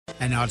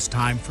And now it's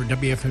time for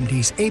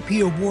WFMD's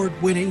AP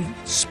Award-winning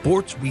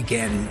Sports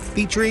Weekend,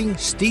 featuring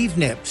Steve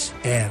Knibbs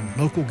and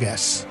local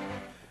guests.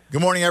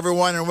 Good morning,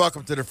 everyone, and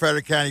welcome to the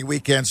Frederick County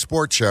Weekend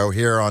Sports Show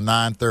here on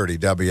 930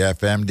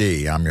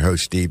 WFMD. I'm your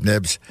host, Steve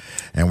Knibbs,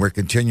 and we're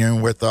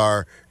continuing with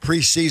our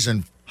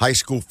preseason high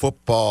school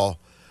football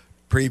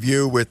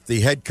preview with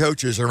the head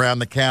coaches around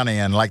the county.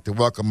 And I'd like to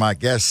welcome my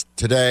guest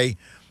today,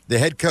 the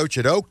head coach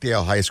at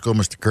Oakdale High School,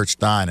 Mr. Kurt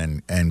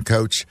Stein. And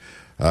Coach,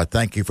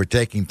 thank you for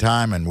taking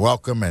time and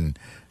welcome, and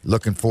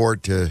looking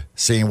forward to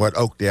seeing what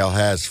Oakdale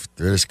has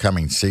this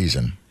coming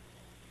season.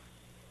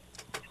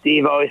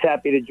 Steve, always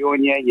happy to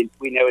join you.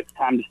 We know it's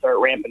time to start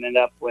ramping it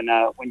up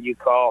when you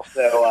call.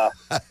 So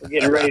we're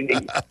getting ready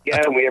to go,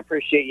 and we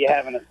appreciate you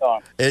having us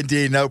on.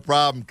 Indeed, no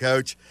problem,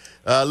 Coach.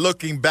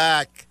 Looking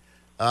back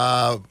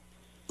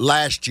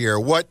last year,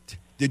 what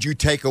did you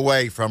take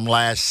away from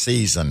last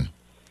season?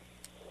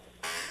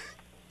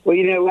 Well,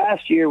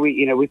 last year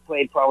we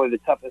played probably the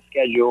toughest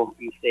schedule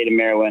in the state of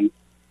Maryland.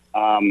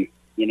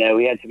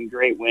 We had some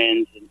great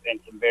wins and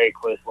some very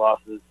close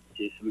losses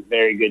to some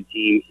very good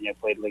teams.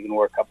 Played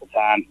Ligonor a couple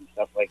times and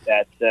stuff like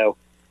that. So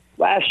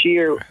last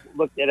year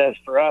looked at us,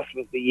 for us,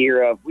 was the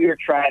year of we were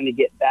trying to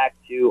get back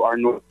to our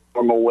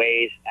normal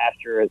ways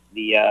after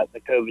the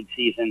COVID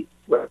season,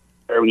 where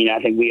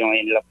I think we only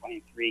ended up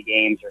playing 3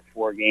 games or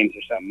 4 games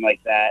or something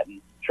like that,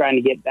 and trying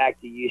to get back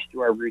to used to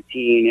our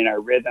routine and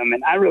our rhythm.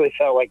 And I really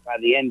felt like by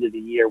the end of the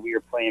year we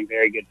were playing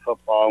very good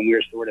football and we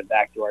were sort of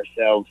back to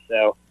ourselves.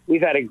 So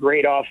we've had a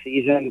great off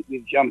season.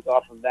 We've jumped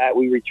off of that.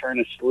 We return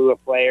a slew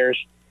of players.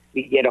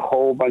 We get a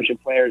whole bunch of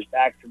players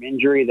back from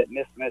injury that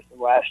missed most of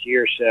last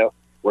year. So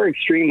we're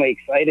extremely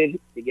excited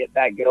to get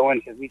back going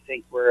because we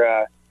think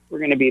we're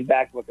going to be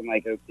back looking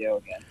like Oakdale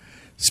again.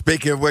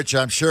 Speaking of which,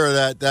 I'm sure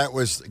that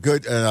was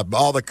good.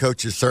 All the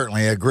coaches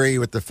certainly agree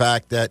with the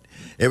fact that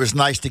it was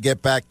nice to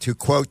get back to,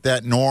 quote,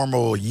 that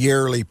normal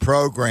yearly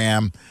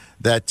program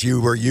that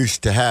you were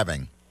used to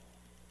having.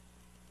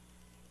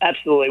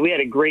 Absolutely. We had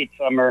a great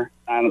summer.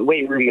 The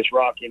weight room was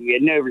rocking. We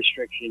had no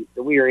restrictions,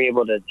 so we were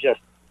able to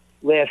just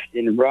lift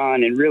and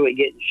run and really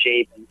get in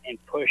shape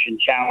and push and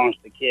challenge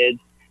the kids.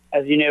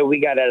 As you know, we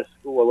got out of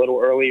school a little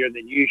earlier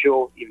than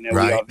usual, even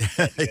though we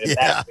obviously had to go to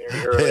that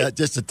very early. Yeah,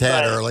 just a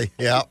tad early,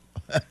 yeah.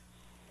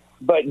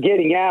 But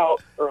getting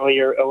out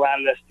earlier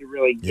allowed us to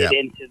really get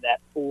into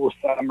that full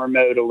summer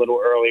mode a little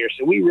earlier.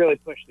 So we really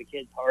pushed the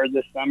kids hard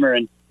this summer,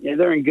 and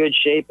they're in good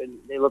shape, and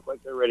they look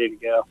like they're ready to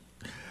go.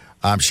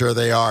 I'm sure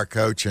they are,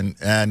 Coach.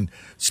 And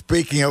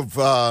speaking of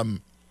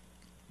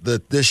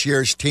this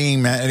year's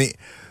team, any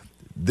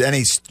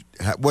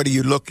what are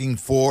you looking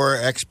for,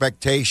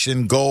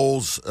 expectation,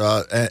 goals,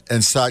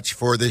 and such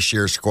for this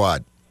year's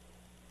squad?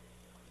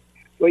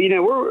 Well,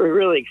 we're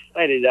really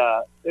excited.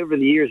 Over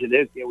the years at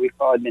Oakdale, we've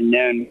probably been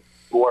known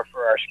more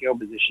for our skill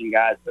position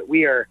guys, but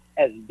we are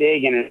as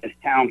big and as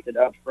talented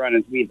up front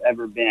as we've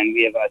ever been.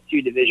 We have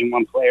 2 Division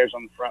I players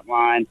on the front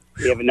line.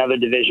 We have another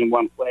Division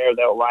I player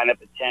that will line up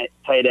at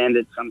tight end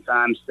at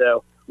sometimes.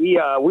 So we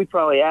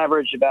probably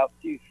average about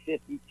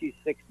 250,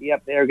 260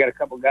 up there. We've got a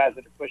couple guys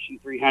that are pushing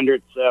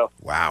 300. So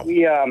wow,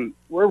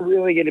 we're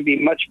really going to be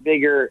much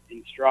bigger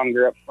and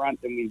stronger up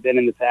front than we've been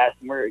in the past,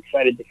 and we're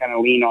excited to kind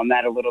of lean on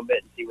that a little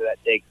bit and see where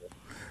that takes us.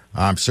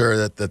 I'm sure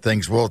that the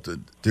things will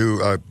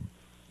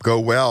go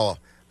well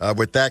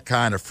with that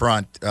kind of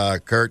front,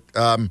 Kurt.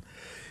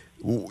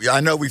 I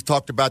know we've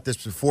talked about this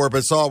before, but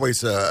it's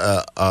always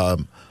a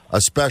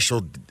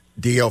special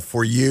deal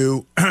for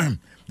you.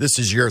 This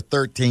is your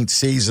 13th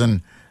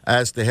season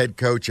as the head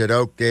coach at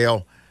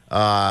Oakdale,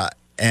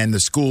 and the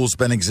school's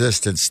been in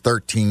existence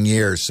 13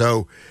 years.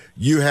 So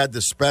you had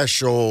the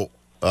special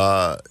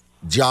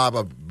job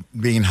of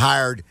being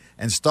hired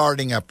and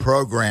starting a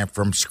program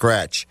from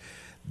scratch.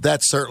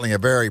 That's certainly a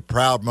very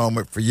proud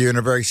moment for you and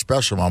a very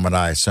special moment,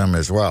 I assume,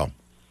 as well.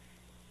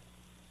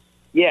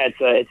 Yeah,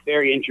 it's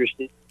very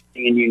interesting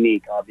and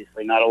unique,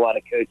 obviously. Not a lot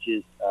of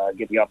coaches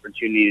get the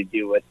opportunity to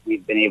do what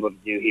we've been able to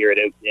do here at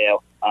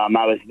Oakdale. I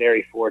was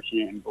very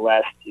fortunate and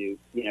blessed to,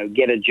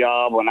 get a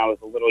job when I was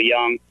a little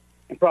young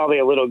and probably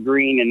a little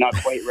green and not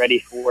quite ready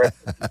for it.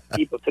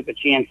 People took a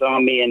chance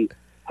on me and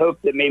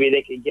hoped that maybe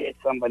they could get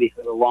somebody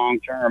for the long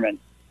term, and,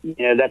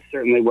 that's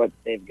certainly what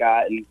they've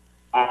got. And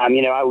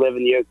I live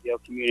in the Oakdale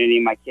community.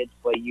 My kids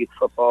play youth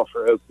football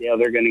for Oakdale.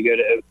 They're going to go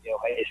to Oakdale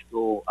High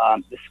School.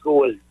 The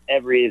school is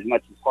as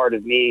much a part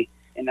of me,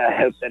 and I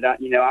hope that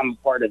I'm a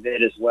part of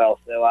it as well.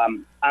 So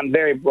I'm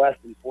very blessed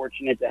and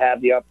fortunate to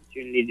have the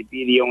opportunity to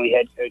be the only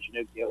head coach in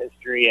Oakdale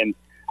history, and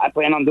I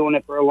plan on doing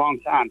it for a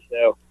long time.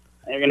 So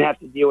they're going to have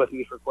to deal with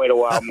me for quite a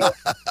while more.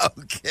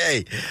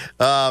 Okay.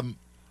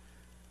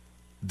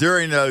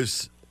 During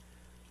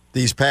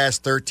these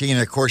past 13,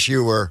 of course,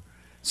 you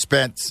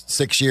spent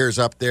 6 years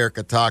up there at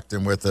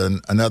Catoctin with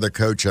another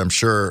coach. I'm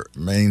sure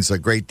means a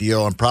great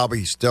deal, and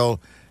probably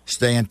still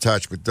stay in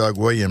touch with Doug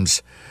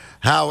Williams.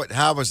 How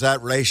was that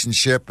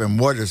relationship, and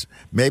what is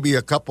maybe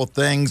a couple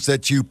things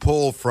that you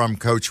pull from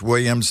Coach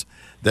Williams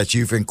that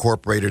you've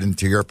incorporated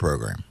into your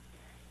program?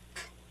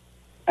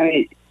 I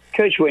mean,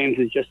 Coach Williams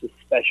is just a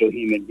special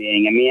human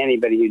being. I mean,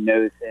 anybody who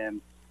knows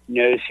him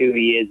knows who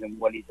he is and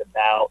what he's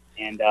about.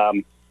 And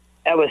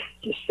I was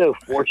just so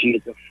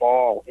fortunate to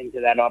fall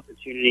into that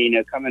opportunity. You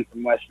know, coming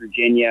from West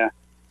Virginia,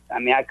 I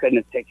mean, I couldn't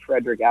have picked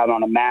Frederick out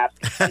on a map,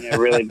 you know,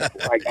 really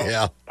before I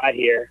got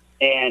here.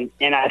 And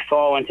I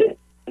fall into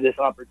this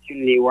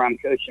opportunity where I'm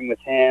coaching with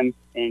him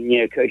and, you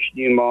know, Coach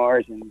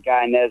Dumars and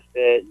Guy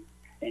Nesbitt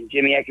and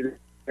Jimmy Eckert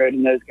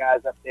and those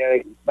guys up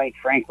there, Mike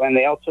Franklin.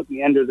 They all took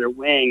me under their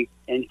wing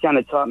and kind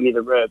of taught me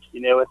the ropes.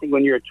 You know, I think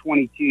when you're a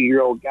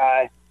 22-year-old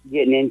guy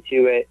getting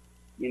into it,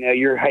 you know,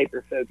 you're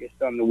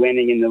hyper-focused on the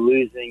winning and the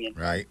losing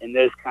and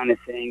those kind of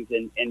things.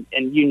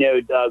 And you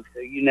know Doug, so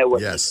you know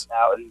what he's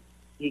about. And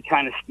he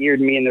kind of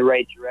steered me in the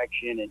right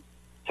direction and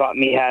taught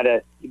me how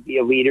to be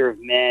a leader of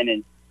men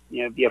and,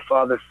 you know, be a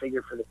father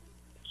figure for the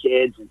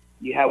kids. And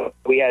we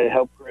had to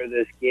help grow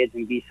those kids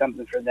and be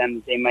something for them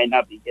that they might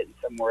not be getting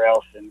somewhere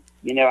else. And,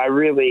 you know, I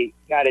really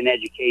got an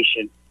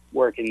education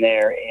working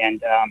there.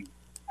 And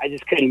I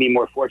just couldn't be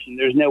more fortunate.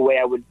 There's no way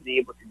I would be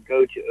able to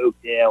go to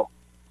Oakdale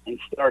and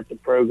start the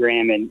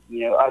program and,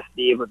 you know, us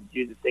be able to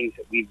do the things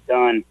that we've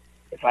done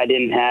if I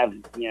didn't have,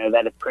 you know,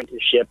 that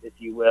apprenticeship, if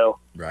you will,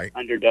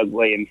 under Doug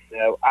Williams.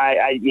 So,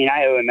 I mean,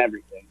 I owe him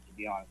everything, to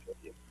be honest with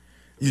you.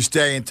 You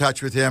stay in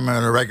touch with him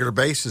on a regular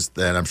basis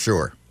then, I'm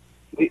sure.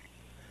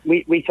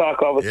 We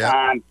talk all the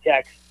time,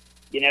 text,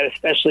 you know,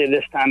 especially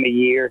this time of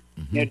year.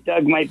 Mm-hmm. You know,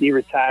 Doug might be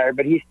retired,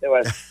 but he still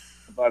has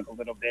the bug a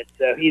little bit.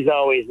 So he's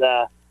always,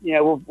 you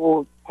know,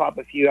 we'll pop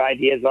a few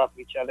ideas off of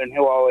each other, and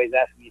he'll always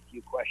ask me a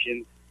few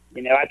questions.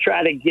 You know, I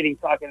try to get him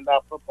talking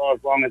about football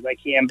as long as I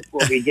can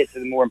before we get to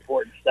the more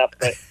important stuff.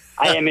 But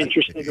I am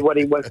interested in what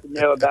he wants to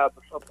know about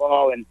the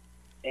football, and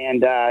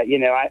you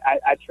know,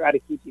 I try to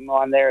keep him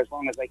on there as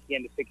long as I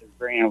can to pick his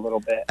brain a little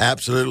bit.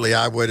 Absolutely,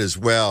 I would as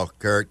well,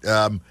 Kurt.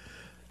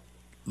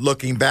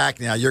 Looking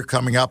back now, you're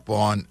coming up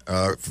on,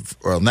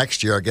 well,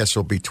 next year I guess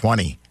will be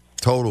 20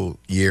 total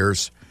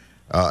years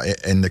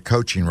in the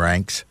coaching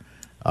ranks.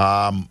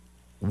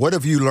 What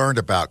have you learned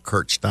about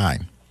Kurt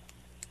Stein?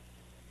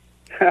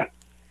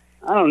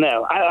 I don't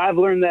know. I've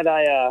learned that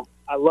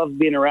I love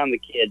being around the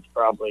kids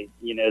probably,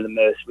 you know, the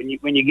most. When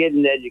you get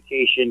into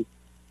education,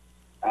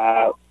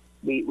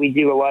 we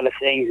do a lot of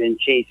things and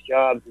chase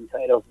jobs and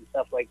titles and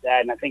stuff like that.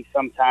 And I think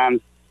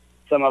sometimes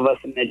some of us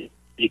in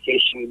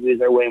education, we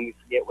lose our way and we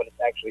forget what it's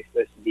actually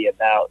supposed to be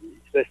about.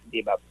 It's supposed to be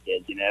about the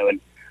kids, you know. And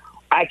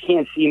I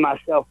can't see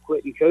myself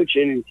quitting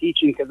coaching and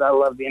teaching because I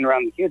love being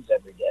around the kids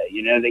every day.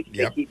 You know, they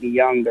keep me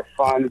young. They're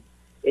fun.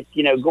 It's,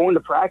 you know, going to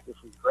practice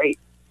is great.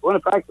 Going to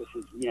practice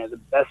is, you know, the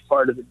best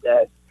part of the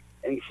day.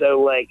 And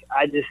so, like,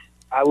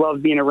 I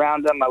love being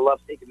around them. I love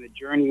taking the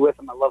journey with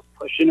them. I love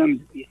pushing them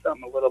to be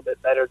something a little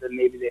bit better than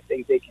maybe they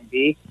think they can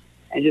be,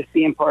 and just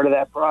being part of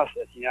that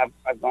process. You know,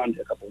 I've gone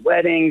to a couple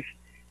weddings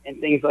and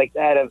things like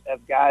that of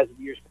guys of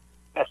years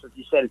past. As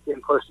you said, it's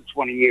getting close to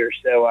 20 years.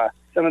 So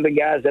some of the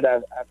guys that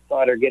I've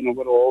thought are getting a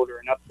little older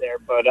and up there,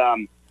 but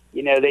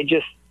you know, they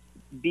just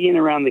being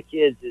around the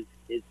kids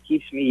is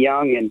keeps me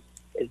young, and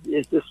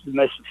it's just the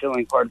most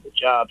fulfilling part of the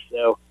job.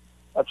 So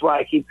that's why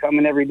I keep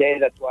coming every day.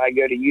 That's why I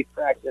go to youth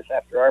practice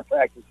after our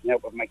practice and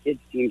help with my kids'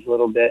 teams a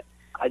little bit.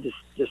 I just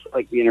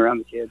like being around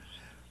the kids.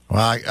 Well,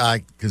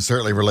 I can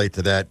certainly relate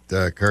to that,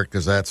 Kurt,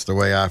 because that's the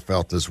way I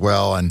felt as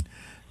well.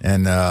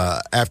 And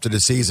after the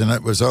season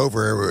it was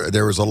over,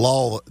 there was a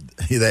lull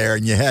there,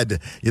 and you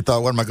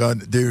thought, what am I going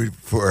to do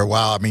for a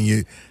while? I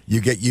mean,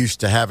 you get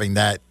used to having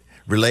that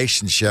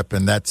relationship,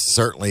 and that's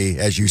certainly,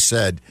 as you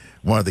said,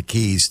 one of the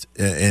keys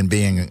in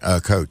being a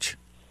coach.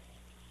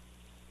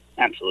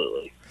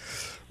 Absolutely.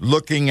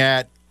 Looking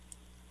at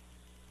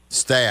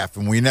staff,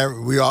 and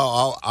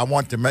I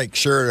want to make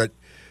sure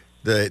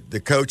that the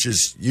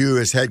coaches, you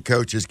as head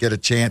coaches, get a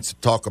chance to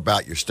talk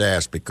about your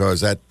staffs,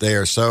 because that they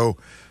are so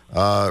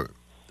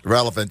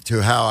relevant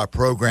to how our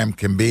program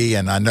can be.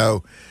 And I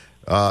know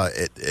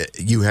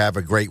you have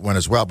a great one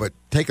as well. But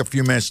take a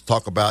few minutes to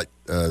talk about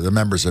the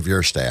members of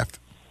your staff.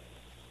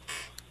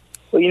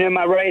 Well, you know,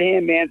 my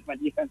right-hand man's my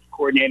defensive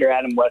coordinator,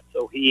 Adam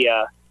Wetzel.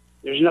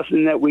 There's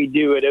nothing that we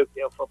do at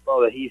Oakdale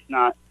football that he's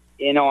not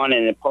in on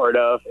and a part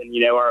of. And,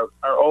 you know,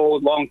 our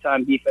old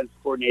longtime defensive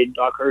coordinator,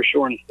 Doc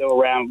Hirshhorn, is still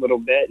around a little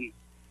bit, and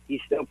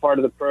he's still part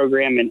of the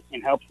program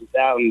and helps us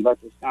out and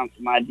lets us bounce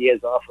some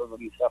ideas off of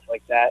him and stuff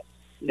like that.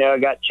 You know, I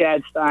got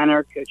Chad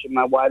Steiner coaching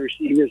my wide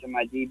receivers and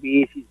my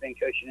DBs. He's been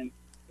coaching in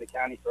the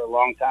county for a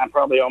long time,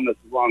 probably almost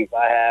as long as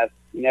I have.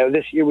 You know,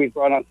 this year we've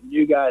brought on some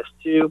new guys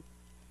too.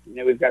 You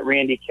know, we've got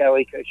Randy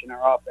Kelly coaching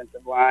our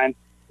offensive line.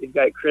 We've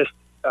got Chris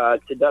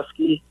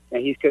Tedusky,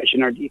 and he's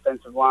coaching our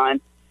defensive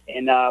line.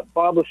 And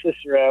Bob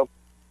LaCicero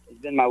has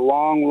been my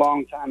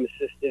long time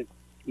assistant.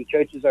 He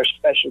coaches our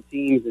special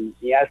teams, and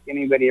you ask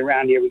anybody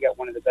around here, we got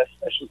one of the best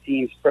special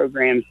teams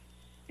programs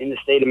in the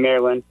state of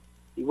Maryland.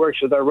 He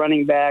works with our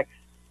running backs.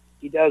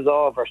 He does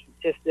all of our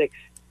statistics,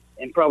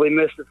 and probably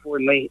most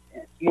importantly,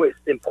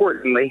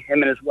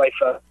 him and his wife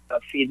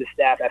feed the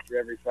staff after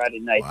every Friday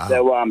night. Wow.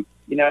 So,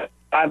 you know,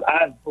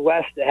 I'm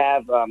blessed to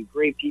have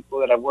great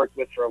people that I've worked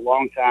with for a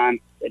long time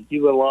that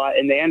do a lot,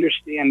 and they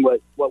understand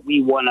what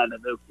we want out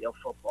of Oakdale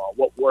football,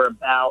 what we're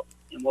about,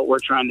 and what we're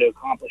trying to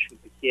accomplish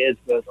with the kids,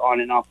 both on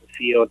and off the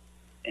field.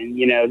 And,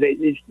 they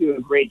just do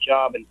a great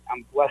job, and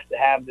I'm blessed to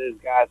have those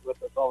guys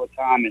with us all the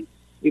time. And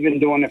we've been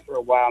doing it for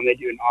a while, and they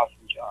do an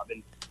awesome job.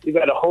 And we've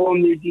got a whole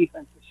new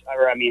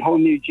whole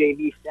new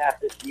JV staff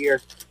this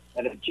year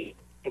that have just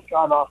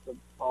got off the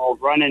ball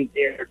running.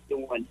 They're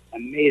doing an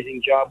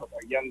amazing job with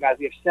our young guys.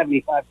 We have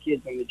 75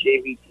 kids on the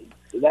JV team,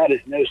 so that is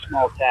no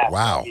small task.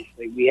 Wow.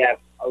 Obviously, we have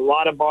a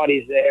lot of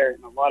bodies there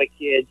and a lot of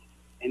kids,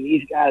 and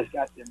these guys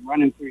got them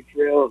running through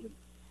drills and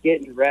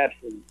getting reps,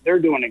 and they're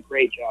doing a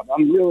great job.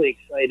 I'm really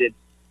excited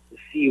to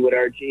see what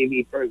our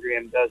JV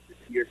program does this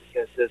year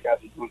because those guys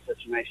are doing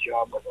such a nice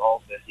job with all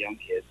of those young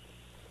kids.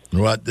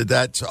 Well,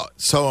 that's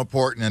so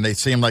important, and they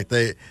seem like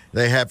they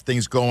have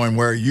things going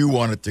where you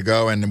want it to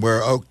go and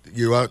where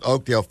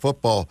Oakdale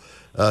football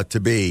to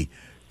be.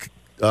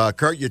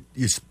 Kurt,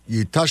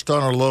 you touched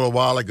on it a little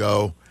while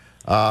ago,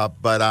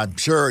 but I'm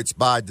sure it's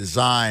by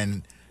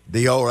design.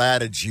 The old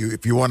adage,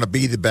 if you want to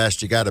be the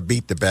best, you got to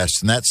beat the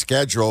best, and that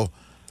schedule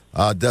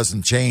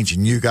doesn't change,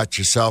 and you got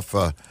yourself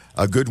a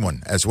good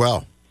one as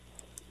well.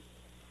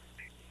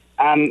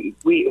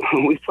 We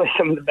play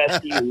some of the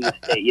best teams in the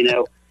state.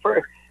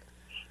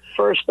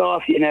 First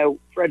off,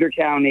 Frederick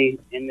County,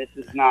 and this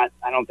is not,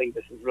 I don't think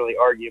this is really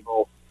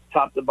arguable,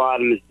 top to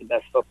bottom is the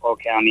best football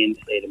county in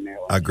the state of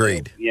Maryland.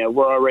 Agreed. So,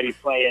 we're already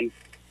playing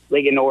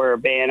Ligonor,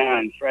 Urbana,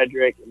 and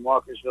Frederick, and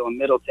Walkersville, and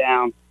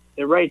Middletown.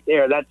 They're right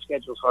there. That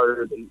schedule's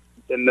harder than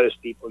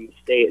most people in the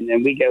state. And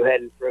then we go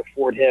ahead and throw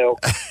Fort Hill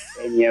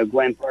and,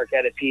 Glen Park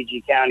out of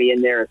PG County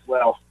in there as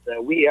well.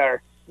 So we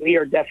are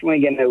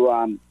definitely going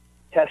to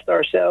test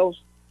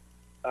ourselves.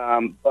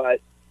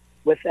 But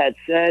with that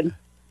said,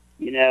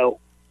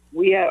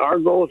 our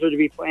goals are to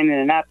be playing in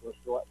Annapolis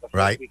the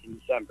first week in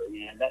December.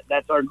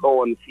 That's our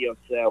goal in the field.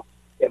 So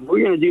if we're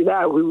going to do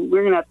that, we're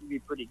going to have to be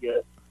pretty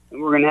good,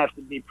 and we're going to have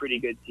to be pretty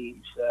good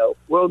teams. So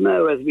we'll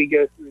know as we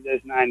go through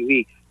those 9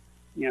 weeks,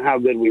 how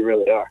good we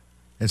really are.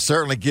 It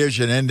certainly gives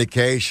you an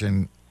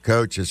indication,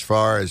 Coach, as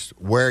far as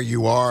where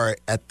you are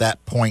at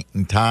that point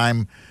in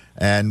time.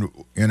 And,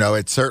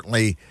 it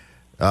certainly,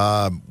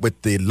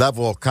 with the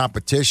level of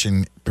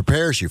competition,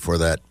 prepares you for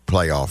that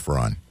playoff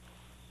run.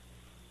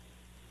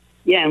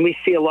 Yeah, and we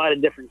see a lot of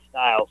different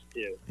styles,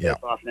 too, both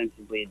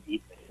offensively and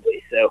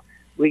defensively. So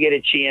we get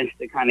a chance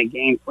to kind of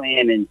game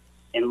plan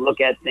and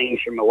look at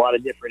things from a lot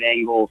of different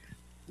angles,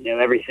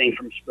 everything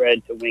from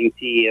spread to wing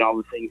tee and all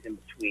the things in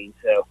between.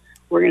 So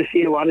we're going to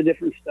see a lot of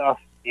different stuff,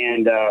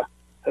 and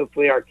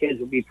hopefully our kids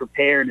will be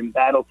prepared and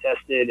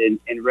battle-tested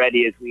and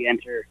ready as we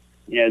enter,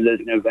 those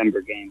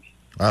November games.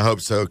 I hope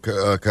so,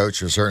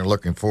 Coach. We're certainly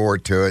looking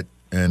forward to it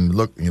and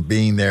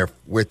being there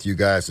with you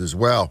guys as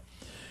well.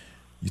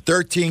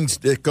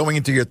 Going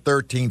into your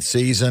 13th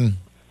season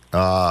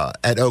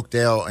at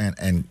Oakdale,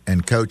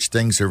 and Coach,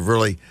 things have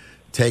really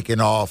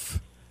taken off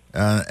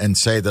in,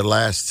 say, the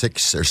last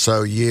 6 or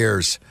so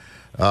years.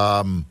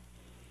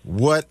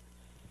 What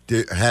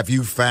have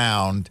you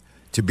found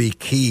to be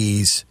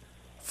keys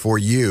for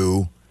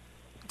you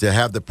to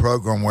have the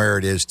program where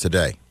it is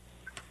today?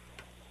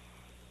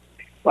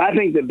 Well, I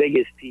think the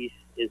biggest piece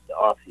is the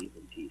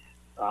off-season piece.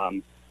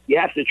 You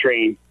have to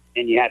train,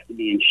 and you have to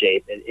be in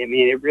shape.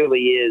 It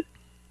really is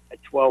a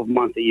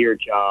 12-month-a-year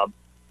job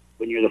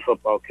when you're the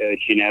football coach.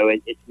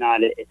 It's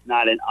not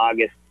an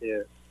August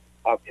to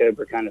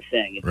October kind of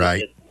thing. It's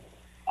right. Just,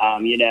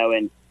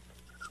 and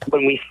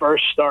when we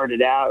first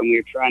started out and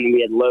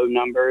we had low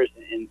numbers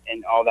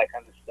and all that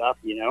kind of stuff,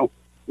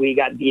 we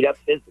got beat up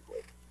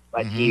physically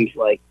by teams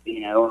like,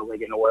 Ligonor,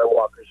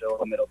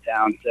 Walkersville,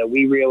 Middletown. So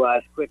we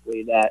realized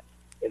quickly that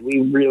if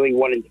we really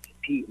wanted to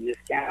compete in this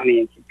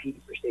county and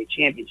compete for state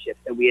championships,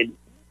 that we had to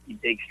be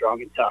big,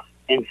 strong, and tough.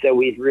 And so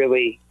we've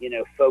really,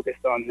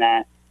 focused on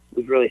that.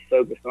 We've really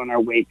focused on our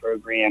weight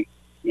program.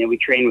 We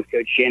train with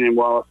Coach Shannon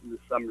Wallace in the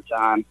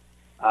summertime.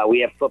 We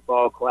have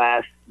football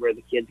class where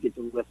the kids get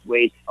to lift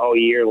weights all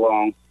year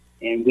long.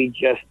 And we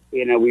just,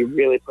 we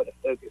really put a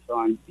focus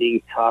on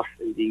being tough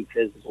and being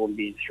physical and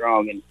being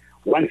strong. And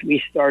once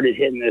we started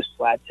hitting those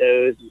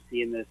plateaus and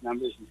seeing those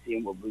numbers and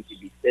seeing what we could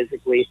be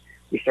physically,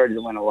 we started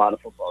to win a lot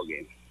of football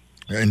games.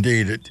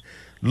 Indeed.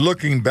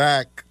 Looking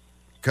back,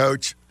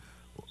 Coach,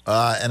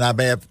 and I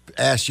may have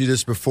asked you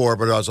this before,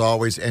 but it was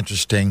always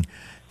interesting,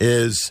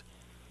 is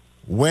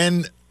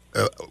when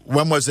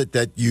was it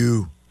that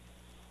you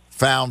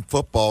found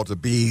football to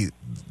be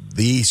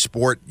the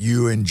sport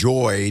you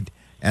enjoyed?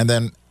 And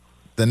then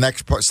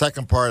the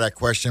second part of that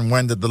question,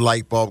 when did the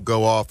light bulb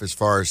go off as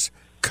far as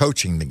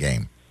coaching the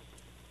game?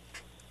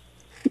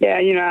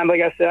 Yeah,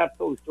 like I said, I've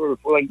told the story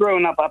before. Like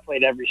growing up, I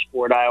played every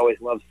sport. I always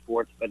loved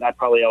sports, but I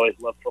probably always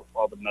loved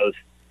football the most.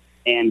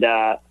 And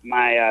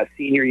my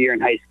senior year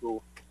in high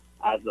school,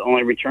 I was the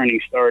only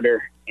returning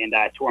starter, and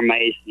I tore my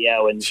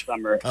ACL in the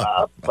summer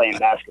playing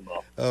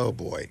basketball. Oh,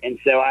 boy. And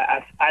so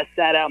I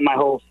sat out my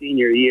whole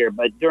senior year.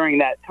 But during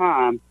that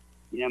time,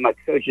 my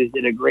coaches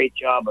did a great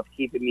job of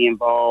keeping me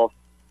involved.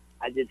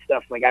 I did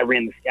stuff like I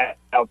ran the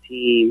scout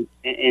team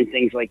and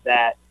things like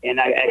that.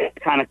 And I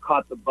kind of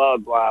caught the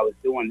bug while I was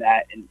doing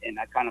that, and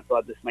I kind of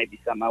thought this might be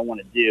something I want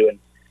to do. And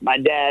my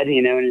dad,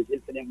 in his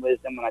infinite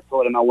wisdom, when I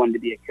told him I wanted to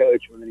be a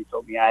coach, well, then he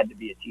told me I had to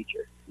be a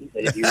teacher. He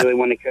said, if you really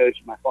want to coach,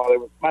 my father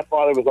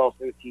was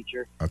also a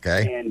teacher.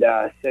 Okay. And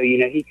so,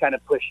 he kind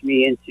of pushed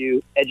me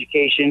into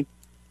education.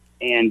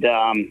 And,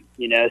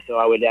 so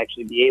I would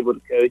actually be able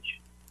to coach.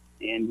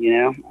 And,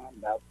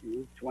 about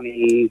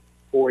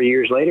 24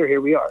 years later,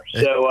 here we are.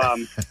 So,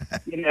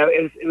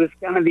 it was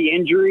kind of the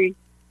injury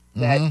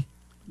that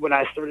when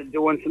I started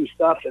doing some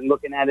stuff and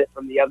looking at it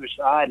from the other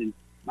side, and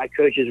my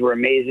coaches were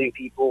amazing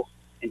people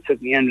and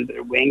took me under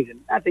their wings. And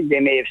I think they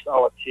may have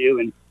saw it too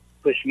and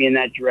pushed me in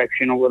that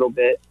direction a little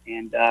bit.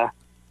 And,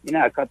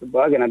 I caught the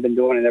bug, and I've been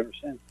doing it ever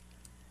since.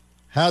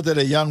 How did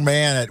a young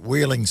man at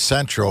Wheeling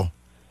Central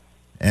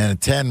and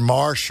attend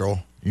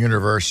Marshall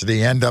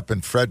University end up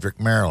in Frederick,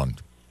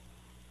 Maryland?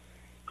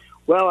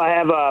 Well, I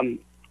have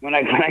when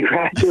I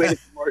graduated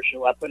from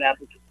Marshall, I put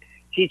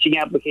teaching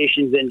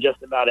applications in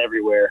just about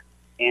everywhere,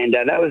 and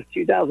that was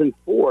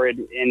 2004.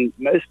 And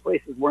most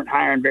places weren't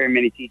hiring very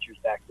many teachers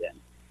back then.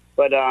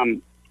 But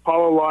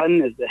Paula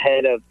Lawton is the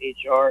head of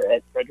HR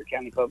at Frederick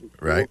County Public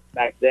Schools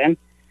back then,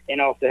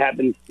 and also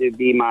happens to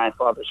be my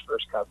father's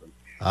first cousin.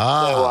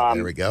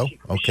 There we go.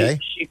 Okay.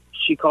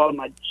 She called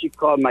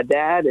my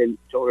dad and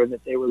told her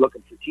that they were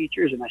looking for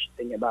teachers and I should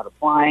think about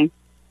applying.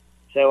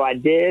 So I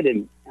did,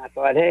 and I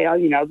thought, hey,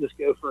 I'll just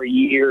go for a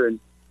year and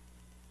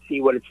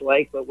see what it's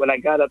like. But when I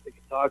got up to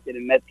Catoctin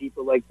and met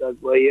people like Doug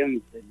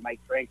Williams and Mike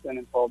Franklin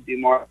and Paul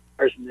Dumars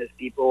and those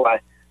people,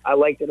 I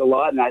liked it a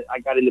lot, and I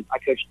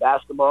coached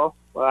basketball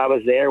while I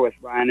was there with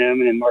Ryan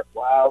Oman and Mark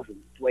Wiles and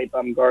Dwight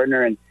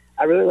Baumgartner, and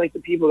I really liked the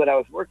people that I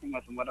was working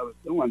with and what I was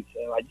doing.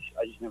 So I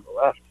just never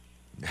left.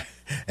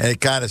 And it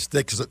kind of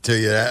sticks to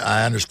you.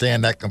 I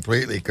understand that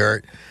completely,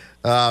 Kurt.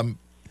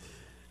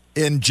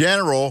 In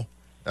general,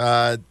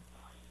 as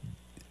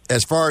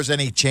far as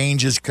any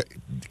changes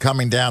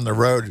coming down the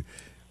road,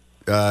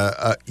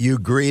 you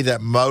agree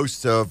that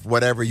most of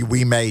whatever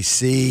we may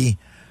see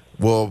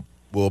will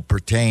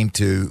pertain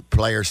to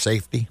player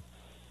safety?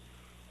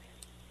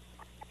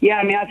 Yeah,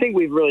 I think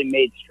we've really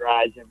made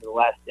strides over the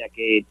last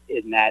decade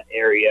in that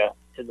area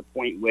to the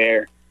point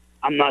where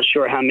I'm not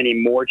sure how many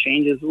more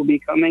changes will be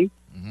coming.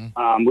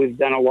 We've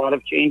done a lot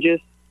of changes,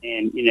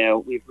 and,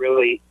 we've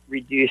really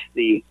reduced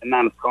the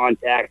amount of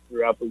contact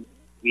throughout the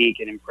week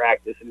and in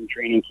practice and in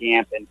training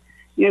camp. And,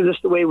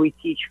 just the way we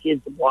teach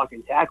kids to block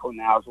and tackle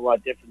now is a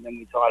lot different than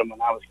we taught them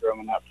when I was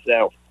growing up.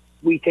 So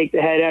we take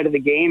the head out of the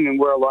game, and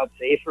we're a lot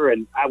safer.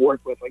 And I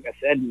work with, like I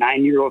said,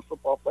 9-year-old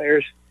football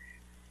players.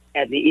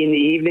 In the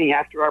evening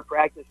after our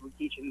practice, we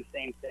teach them the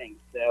same thing.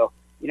 So,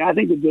 I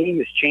think the game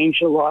has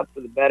changed a lot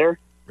for the better.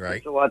 Right.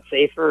 It's a lot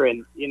safer,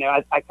 and,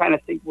 I kind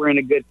of think we're in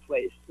a good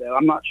place. So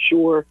I'm not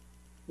sure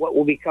what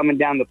will be coming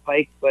down the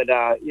pike, but,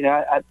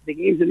 the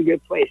game's in a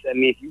good place.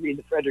 If you read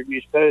the Frederick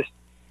News Post,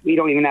 we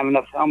don't even have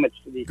enough helmets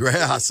for these kids.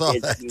 I saw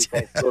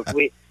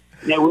that.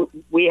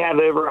 We have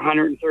over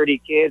 130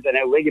 kids. I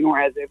know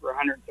Ligonor has over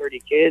 130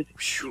 kids.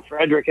 And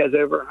Frederick has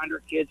over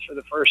 100 kids for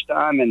the first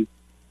time, and,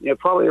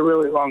 probably a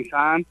really long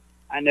time.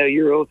 I know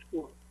you're old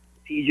school.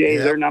 TJ,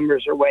 their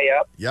numbers are way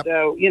up. Yep.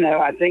 So,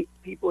 I think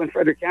people in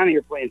Frederick County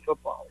are playing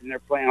football, and a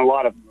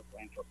lot of them are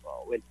playing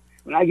football.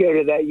 When I go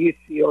to that youth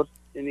field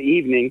in the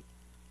evening,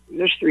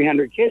 there's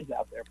 300 kids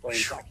out there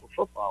playing tackle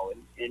football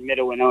in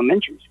middle and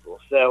elementary school.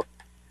 So,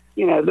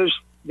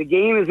 the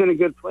game is in a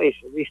good place,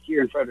 at least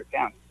here in Frederick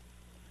County.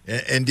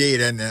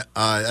 Indeed, and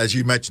as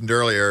you mentioned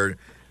earlier,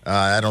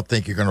 I don't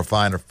think you're going to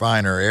find a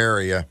finer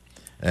area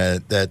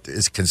that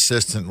is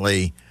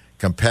consistently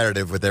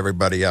competitive with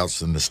everybody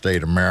else in the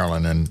state of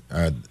Maryland.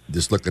 And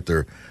just look at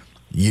their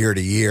year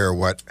to year,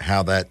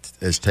 how that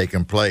has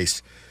taken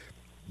place.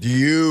 Do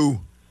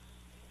you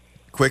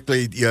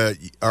quickly?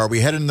 Are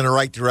we heading in the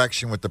right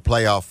direction with the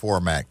playoff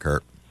format,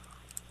 Kurt?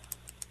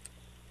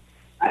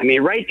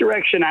 Right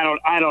direction.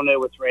 I don't know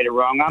what's right or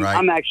wrong.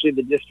 I'm actually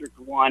the District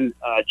 1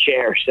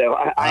 chair, so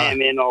I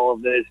am in all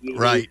of those meetings.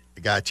 Right,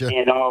 gotcha.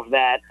 And all of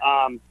that.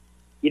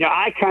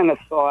 I kind of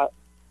thought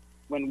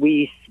when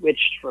we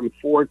switched from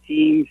 4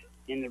 teams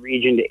in the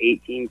region to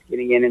 8 teams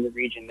getting in the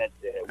region that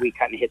we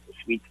kind of hit the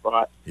sweet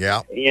spot.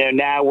 Yeah.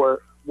 Now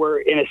we're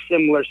in a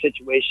similar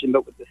situation,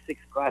 but with the 6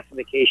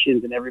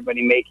 classifications and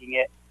everybody making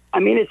it.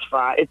 It's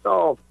fine. It's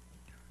all.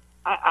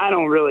 I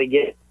don't really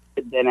get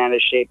bent out of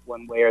shape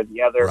one way or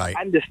the other. Right.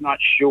 I'm just not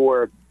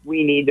sure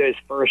we need those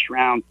first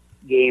round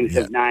games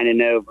of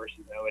 9-0 versus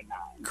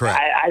 0-9. Correct.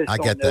 I just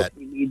don't get know that. if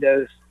we need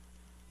those,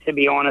 to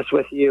be honest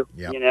with you.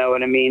 Yep. You know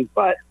what I mean?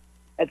 But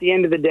at the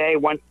end of the day,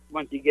 once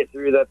you get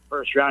through the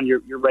first round,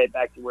 you're right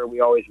back to where we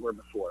always were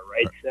before,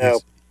 right? So,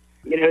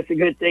 it's a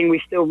good thing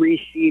we still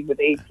reseed with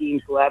 8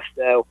 teams left.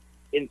 So,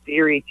 in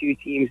theory, 2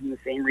 teams in the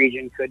same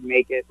region could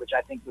make it, which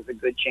I think was a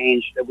good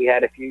change that we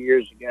had a few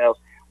years ago.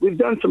 We've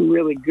done some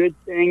really good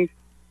things.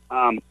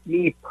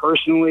 Me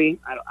personally,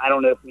 I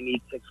don't know if we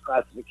need 6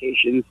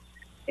 classifications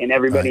and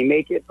everybody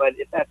make it, but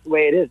if that's the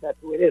way it is, that's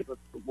the way it is.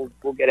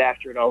 We'll get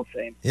after it all the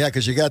same. Yeah,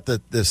 because you got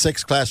the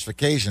 6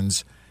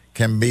 classifications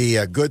can be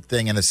a good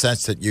thing in the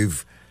sense that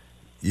you've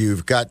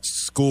you've got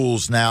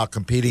schools now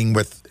competing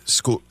with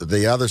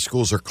the other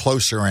schools are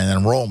closer in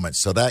enrollment,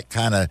 so that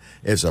kind of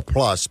is a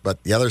plus.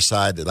 But the other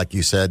side, like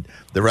you said,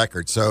 the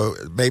record. So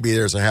maybe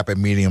there's a happy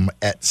medium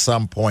at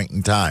some point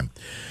in time.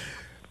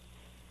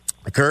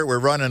 Kurt, we're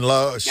running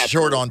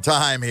short on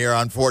time here.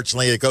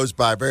 Unfortunately, it goes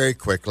by very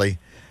quickly.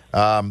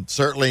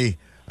 Certainly,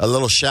 a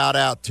little shout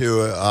out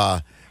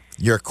to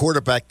your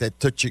quarterback that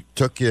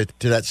took you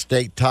to that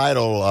state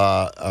title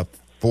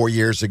 4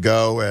 years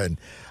ago, and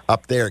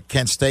up there at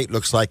Kent State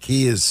looks like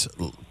he is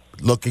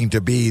looking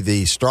to be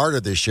the starter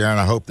this year, and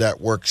I hope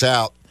that works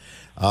out.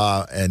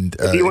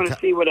 If you want to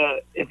see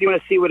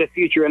what a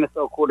future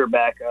NFL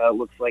quarterback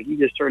looks like, you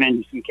just turn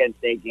into some Kent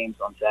State games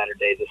on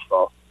Saturday this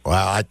fall.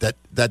 Wow, that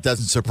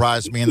doesn't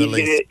surprise me in the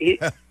least.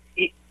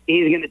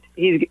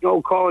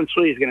 Colin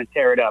Schlee's going to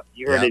tear it up.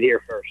 You heard it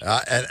here first.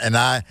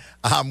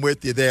 I'm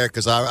with you there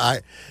because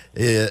I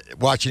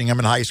watching him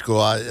in high school,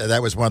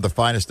 that was one of the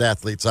finest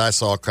athletes I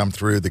saw come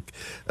through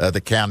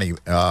the county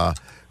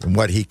and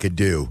what he could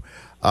do.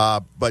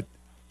 But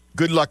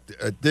good luck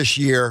this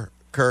year,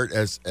 Kurt,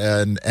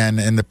 and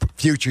in the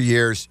future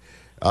years.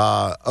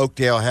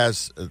 Oakdale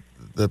has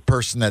the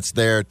person that's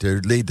there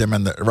to lead them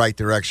in the right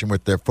direction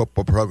with their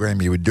football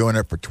program. You were doing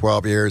it for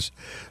 12 years.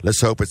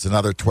 Let's hope it's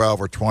another 12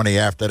 or 20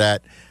 after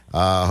that.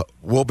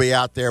 We'll be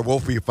out there.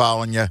 We'll be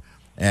following you.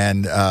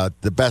 And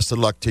the best of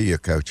luck to you,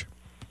 Coach.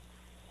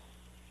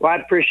 Well, I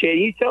appreciate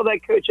it. You tell that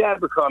Coach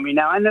Abercrombie.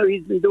 Now, I know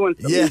he's been doing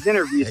some of these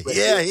interviews with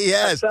you. He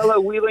has. A fellow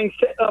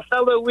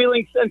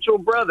Wheeling Central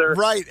brother.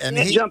 Right. And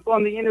he jump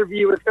on the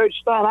interview with Coach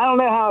Stein. I don't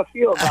know how I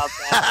feel about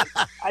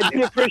that. I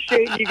do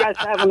appreciate you guys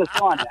having us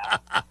on now.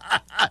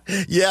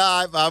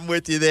 Yeah, I'm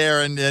with you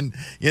there. And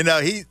you know,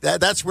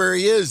 that's where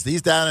he is.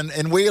 He's down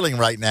in Wheeling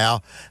right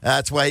now.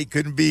 That's why he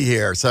couldn't be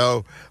here.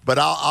 So, but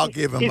I'll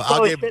give him. He's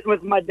probably sitting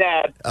with my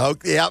dad. Oh,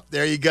 yep,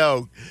 there you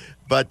go.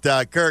 But,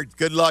 Kurt,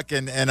 good luck,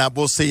 and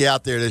we'll see you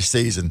out there this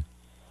season.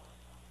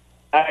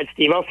 All right,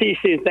 Steve. I'll see you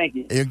soon. Thank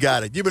you. You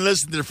got it. You've been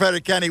listening to the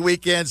Frederick County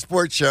Weekend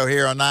Sports Show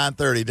here on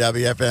 930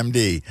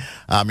 WFMD.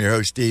 I'm your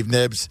host, Steve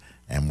Nibbs,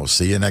 and we'll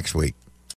see you next week.